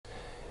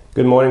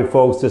Good morning,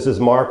 folks. This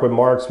is Marc with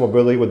Marc's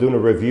Mobility. We're doing a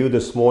review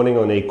this morning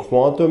on a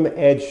Quantum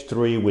Edge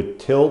 3 with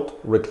tilt,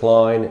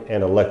 recline,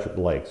 and electric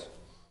legs.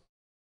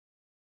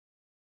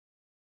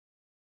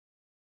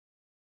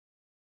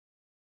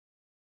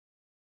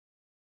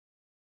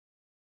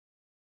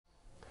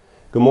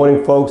 Good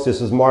morning, folks.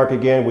 This is Marc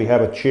again. We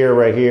have a chair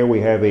right here. We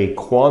have a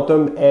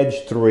Quantum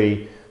Edge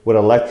 3 with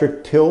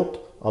electric tilt,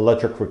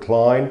 electric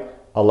recline,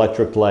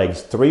 electric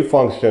legs. 3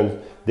 functions.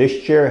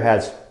 This chair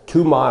has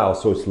 2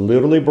 miles, so it's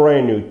literally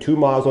brand new. 2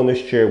 miles on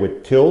this chair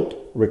with tilt,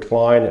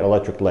 recline, and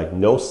electric leg.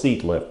 No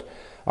seat lift.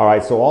 All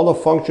right, so all the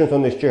functions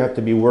on this chair have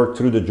to be worked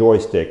through the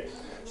joystick.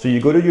 So you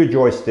go to your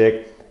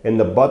joystick, and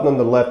the button on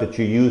the left that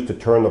you use to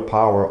turn the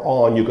power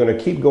on, you're going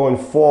to keep going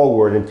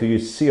forward until you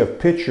see a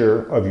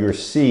picture of your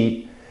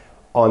seat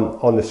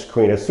on the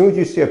screen. As soon as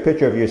you see a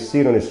picture of your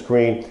seat on the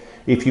screen,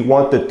 if you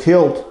want the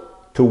tilt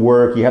to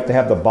work, you have to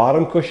have the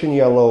bottom cushion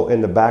yellow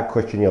and the back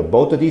cushion yellow.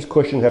 Both of these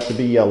cushions have to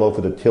be yellow for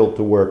the tilt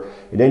to work,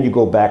 and then you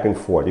go back and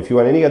forth. If you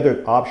want any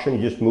other option,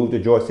 you just move the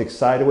joystick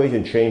sideways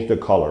and change the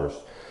colors.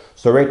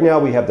 So right now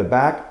we have the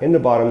back and the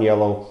bottom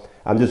yellow.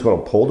 I'm just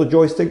going to pull the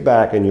joystick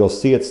back and you'll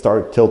see it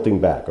start tilting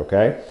back,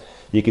 okay?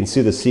 You can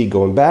see the seat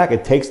going back.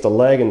 It takes the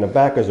leg and the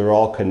back as they're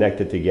all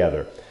connected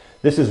together.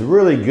 This is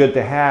really good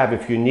to have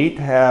if you need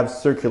to have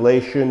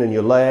circulation in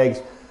your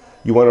legs.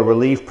 You want to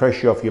relieve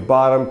pressure off your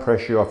bottom,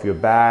 pressure off your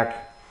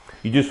back.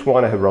 You just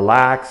want to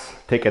relax,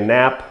 take a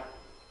nap.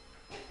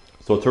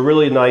 So it's a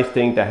really nice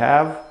thing to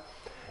have.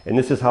 And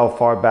this is how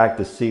far back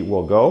the seat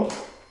will go.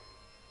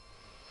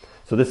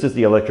 So this is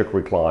the electric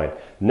recline.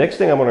 Next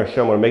thing I'm going to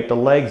show, I'm going to make the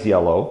legs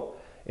yellow.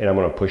 And I'm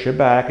going to push it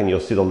back and you'll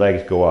see the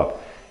legs go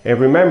up. And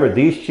remember,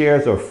 these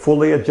chairs are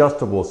fully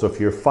adjustable. So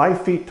if you're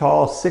 5 feet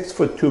tall,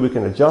 6'2", we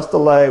can adjust the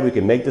leg, we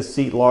can make the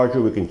seat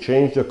larger, we can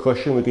change the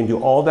cushion, we can do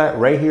all that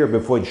right here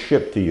before it's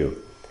shipped to you.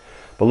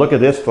 But look at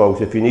this, folks,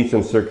 if you need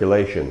some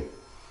circulation.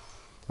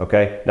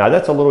 Okay, now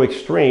that's a little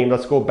extreme.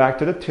 Let's go back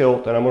to the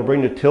tilt, and I'm going to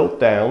bring the tilt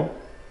down.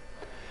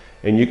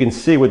 And you can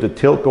see with the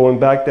tilt going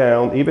back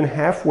down, even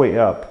halfway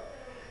up,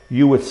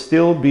 you would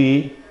still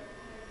be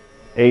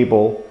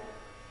able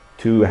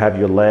to have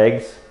your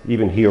legs,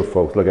 even here,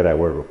 folks, look at that,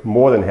 we're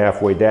more than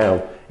halfway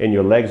down, and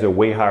your legs are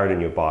way higher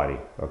than your body,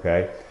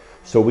 okay?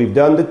 So we've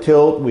done the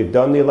tilt, we've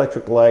done the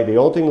electric leg. The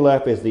only thing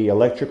left is the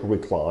electric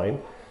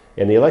recline.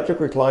 And the electric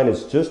recline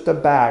is just the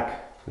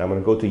back. Now I'm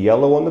going to go to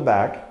yellow on the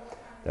back.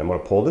 I'm going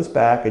to pull this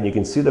back, and you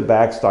can see the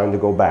back starting to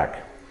go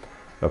back.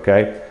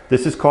 Okay,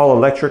 this is called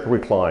electric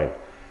recline.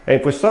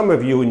 And for some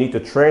of you who need to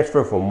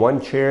transfer from one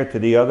chair to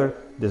the other,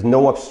 there's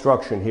no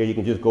obstruction here. You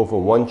can just go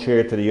from one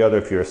chair to the other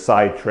if you're a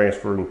side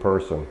transferring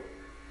person.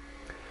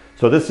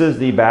 So this is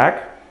the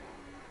back.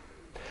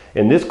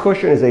 And this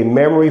cushion is a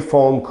memory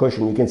foam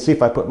cushion. You can see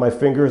if I put my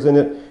fingers in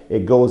it,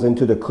 it goes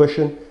into the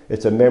cushion.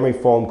 It's a memory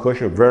foam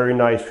cushion, very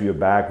nice for your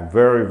back.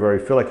 Very,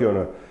 feel like you're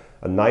on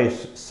a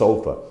nice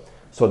sofa.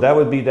 So that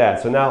would be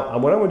that. So now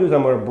what I'm going to do is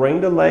I'm going to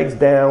bring the legs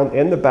down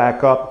and the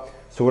back up.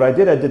 So what I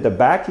did the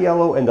back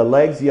yellow and the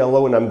legs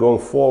yellow, and I'm going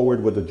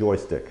forward with the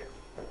joystick.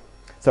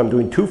 So I'm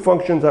doing 2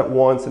 functions at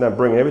once, and I'm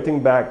bringing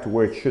everything back to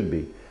where it should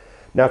be.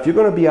 Now if you're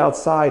going to be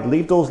outside,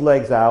 leave those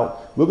legs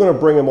out. We're going to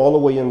bring them all the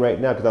way in right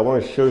now because I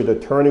want to show you the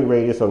turning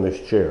radius on this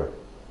chair.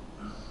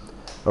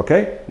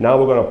 Okay, now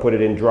we're going to put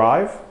it in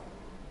drive.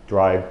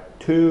 Drive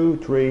 2,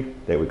 3,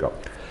 there we go.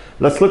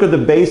 Let's look at the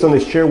base on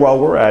this chair while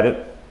we're at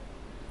it.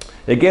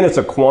 Again, it's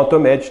a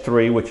Quantum Edge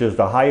 3, which is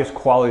the highest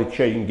quality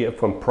chair you can get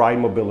from Pride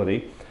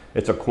Mobility.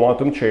 It's a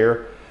Quantum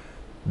chair.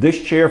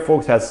 This chair,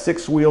 folks, has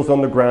 6 wheels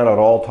on the ground at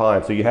all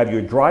times. So you have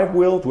your drive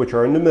wheels, which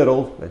are in the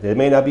middle. They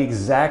may not be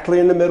exactly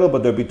in the middle,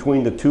 but they're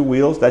between the 2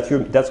 wheels.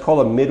 That's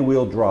called a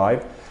mid-wheel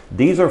drive.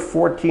 These are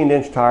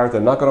 14-inch tires.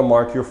 They're not going to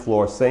mark your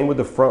floor. Same with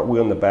the front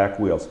wheel and the back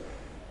wheels.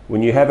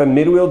 When you have a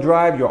mid-wheel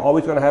drive, you're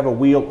always going to have a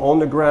wheel on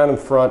the ground in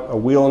front, a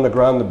wheel on the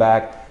ground in the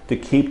back to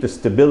keep the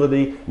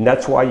stability. And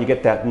that's why you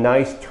get that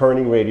nice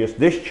turning radius.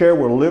 This chair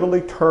will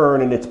literally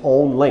turn in its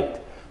own length.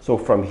 So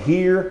from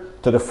here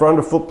to the front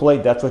of the foot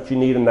plate, that's what you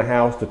need in the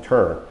house to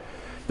turn.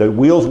 The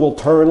wheels will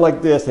turn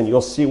like this, and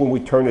you'll see when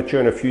we turn the chair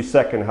in a few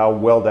seconds how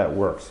well that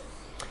works.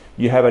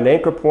 You have an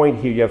anchor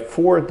point here. You have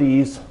 4 of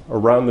these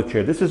around the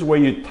chair. This is where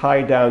you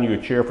tie down your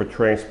chair for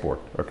transport,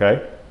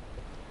 okay?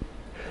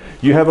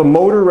 You have a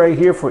motor right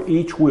here for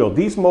each wheel.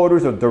 These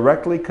motors are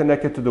directly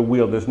connected to the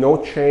wheel. There's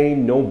no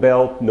chain, no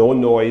belt, no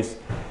noise.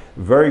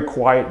 Very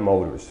quiet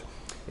motors.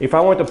 If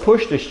I want to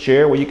push this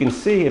chair, well, you can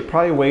see it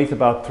probably weighs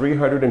about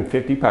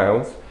 350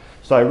 pounds.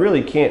 So I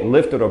really can't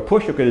lift it or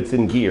push it because it's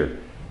in gear.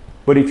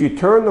 But if you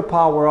turn the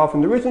power off,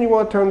 and the reason you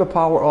want to turn the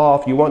power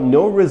off, you want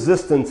no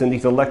resistance in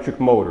these electric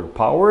motors.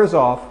 Power is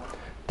off.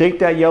 Take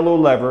that yellow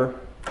lever,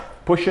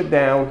 push it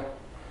down,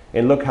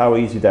 and look how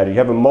easy that is. You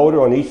have a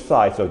motor on each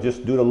side, so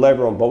just do the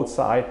lever on both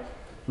sides.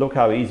 Look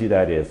how easy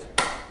that is.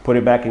 Put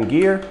it back in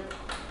gear,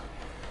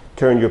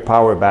 turn your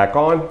power back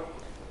on,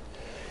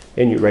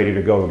 and you're ready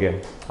to go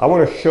again. I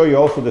want to show you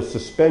also the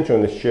suspension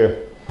on this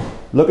chair.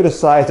 Look at the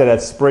size of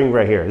that spring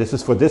right here. This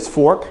is for this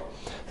fork.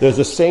 There's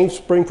the same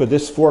spring for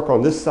this fork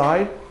on this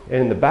side,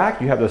 and in the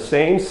back you have the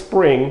same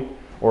spring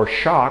or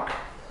shock.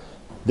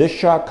 This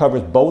shock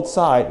covers both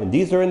sides, and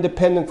these are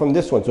independent from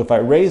this one. So if I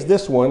raise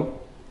this one,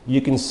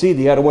 you can see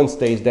the other one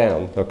stays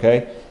down,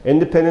 okay?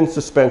 Independent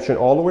suspension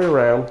all the way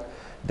around.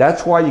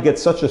 That's why you get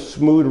such a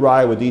smooth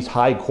ride with these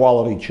high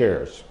quality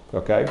chairs,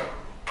 okay?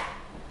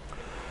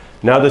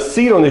 Now the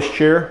seat on this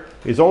chair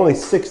is only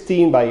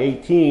 16 by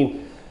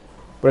 18,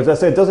 but as I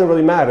said, it doesn't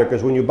really matter,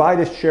 because when you buy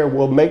this chair,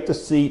 we'll make the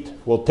seat,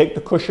 we'll take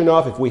the cushion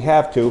off if we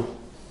have to,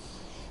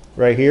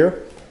 right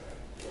here.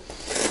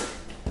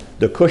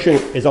 The cushion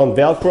is on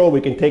Velcro,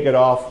 we can take it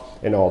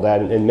off and all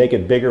that and make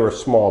it bigger or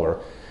smaller.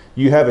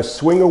 You have a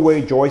swing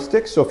away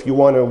joystick, so if you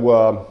want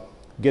to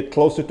get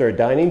closer to a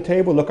dining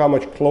table, look how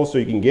much closer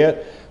you can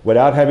get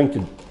without having to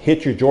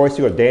hit your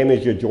joystick or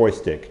damage your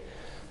joystick.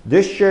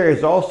 This chair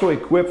is also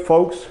equipped,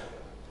 folks,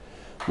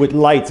 with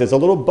lights. There's a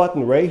little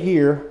button right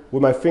here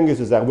where my fingers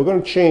is at. We're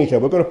going to change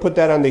that. We're going to put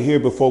that under here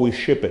before we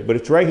ship it, but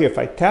it's right here. If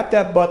I tap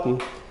that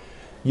button,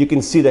 you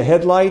can see the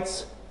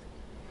headlights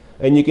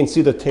and you can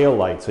see the tail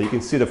lights. So you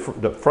can see the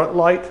front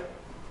light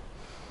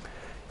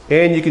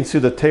and you can see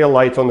the tail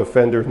lights on the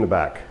fender in the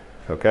back,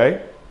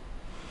 okay?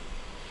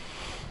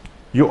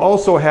 You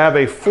also have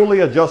a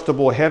fully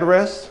adjustable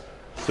headrest.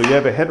 So you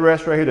have a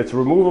headrest right here that's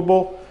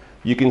removable.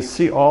 You can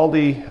see all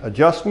the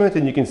adjustment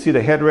and you can see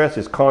the headrest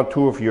is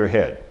contour for your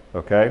head,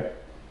 okay?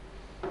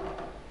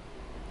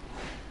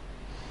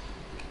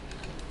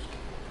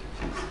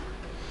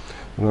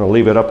 I'm going to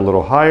leave it up a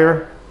little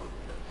higher.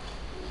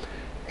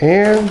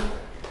 And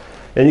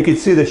you can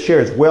see this chair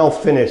is well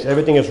finished.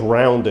 Everything is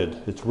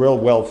rounded. It's real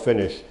well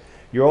finished.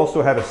 You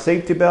also have a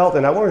safety belt,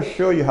 and I want to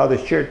show you how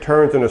this chair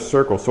turns in a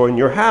circle. So in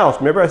your house,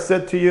 remember I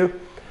said to you,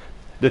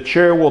 the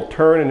chair will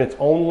turn in its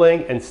own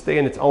length and stay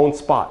in its own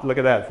spot. Look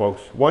at that,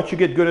 folks. Once you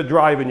get good at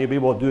driving, you'll be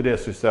able to do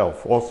this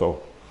yourself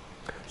also.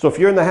 So if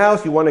you're in the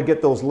house, you want to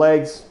get those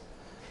legs,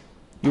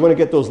 in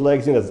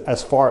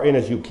as far in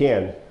as you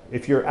can.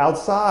 If you're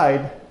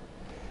outside,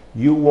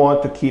 you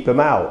want to keep them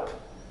out.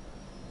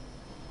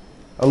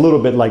 A little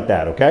bit like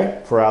that,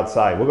 okay? For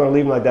outside. We're going to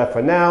leave them like that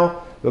for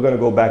now. We're going to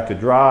go back to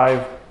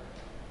drive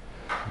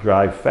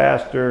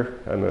faster.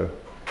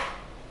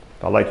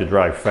 I like to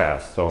drive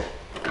fast. So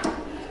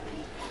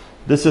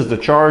this is the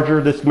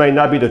charger. This may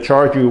not be the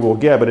charger you will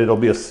get, but it'll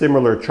be a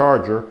similar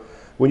charger.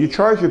 When you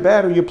charge your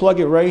battery, you plug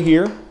it right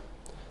here,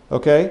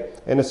 okay?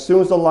 And as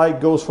soon as the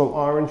light goes from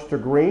orange to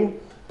green,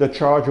 the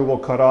charger will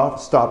cut off,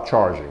 stop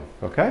charging,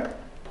 okay?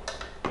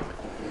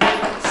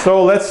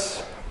 So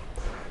let's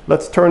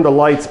turn the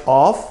lights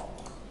off.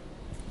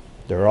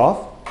 They're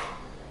off.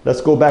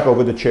 Let's go back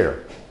over the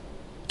chair.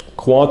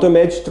 Quantum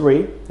Edge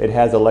 3, it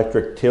has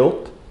electric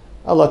tilt,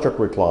 electric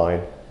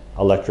recline,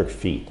 electric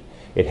feet.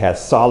 It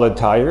has solid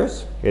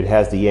tires. It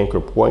has the anchor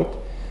point.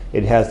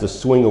 It has the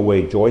swing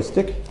away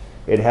joystick.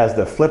 It has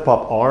the flip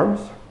up arms.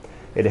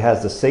 It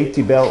has the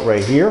safety belt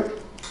right here.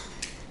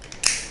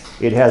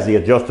 It has the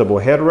adjustable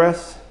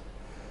headrest.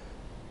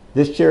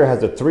 This chair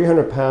has a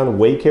 300-pound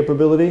weight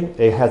capability.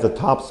 It has a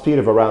top speed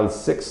of around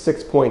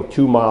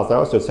 6.2 miles an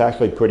hour, so it's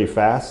actually pretty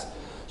fast.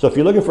 So if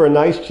you're looking for a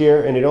nice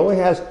chair, and it only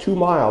has 2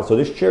 miles, so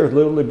this chair is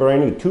literally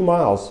brand new, 2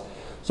 miles.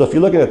 So if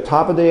you're looking at a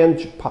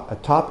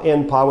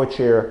top-end power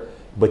chair,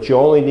 but you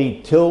only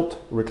need tilt,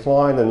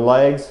 recline, and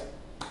legs,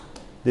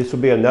 this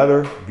would be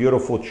another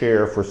beautiful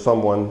chair for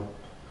someone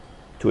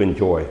to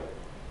enjoy.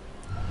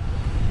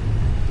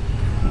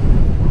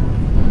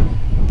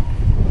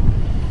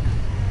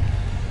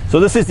 So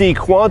this is the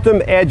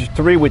Quantum Edge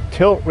 3 with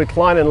tilt,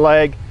 recline, and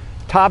leg.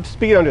 Top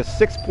speed under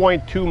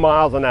 6.2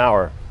 miles an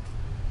hour.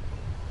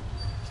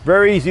 It's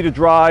very easy to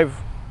drive.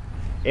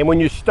 And when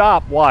you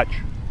stop, watch.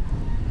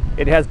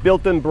 It has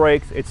built-in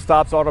brakes. It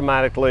stops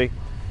automatically.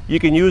 You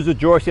can use the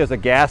joystick as a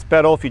gas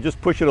pedal. If you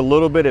just push it a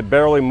little bit, it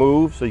barely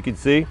moves, so you can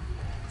see.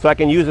 So I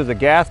can use it as a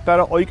gas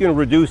pedal, or you can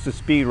reduce the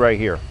speed right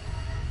here.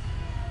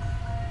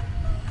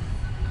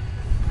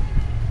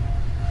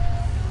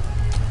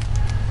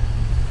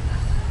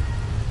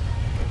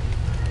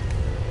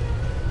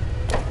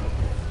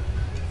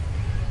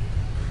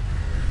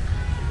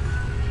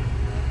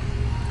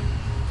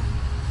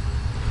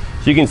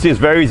 So you can see it's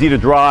very easy to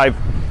drive.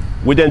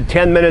 Within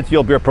 10 minutes,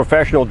 you'll be a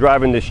professional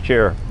driving this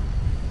chair.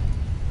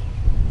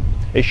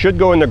 It should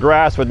go in the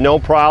grass with no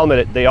problem,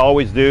 and they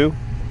always do.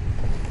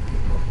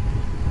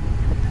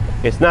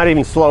 It's not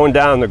even slowing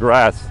down the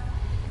grass.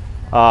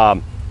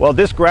 Well,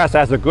 this grass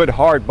has a good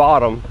hard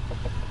bottom.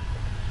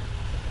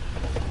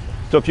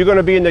 So if you're going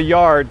to be in the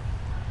yard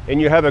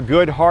and you have a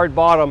good hard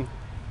bottom,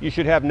 you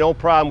should have no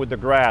problem with the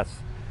grass.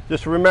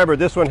 Just remember,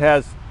 this one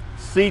has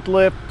seat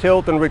lift,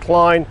 tilt, and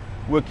recline.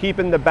 We're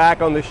keeping the back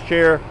on this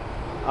chair.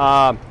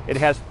 It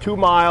has 2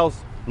 miles,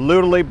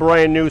 literally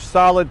brand new,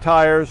 solid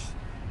tires.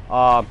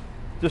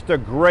 Just a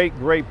great,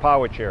 great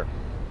power chair.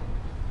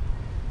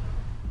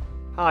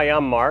 Hi,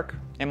 I'm Mark.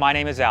 And my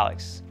name is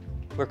Alex.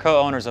 We're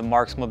co-owners of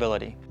Marc's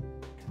Mobility.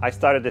 I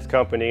started this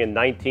company in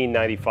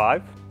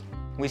 1995.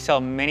 We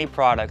sell many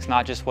products,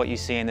 not just what you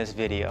see in this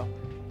video.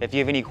 If you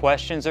have any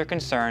questions or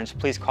concerns,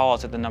 please call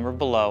us at the number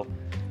below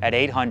at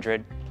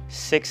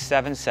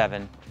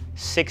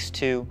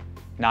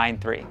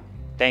 800-677-6293.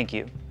 Thank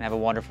you, and have a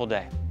wonderful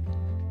day.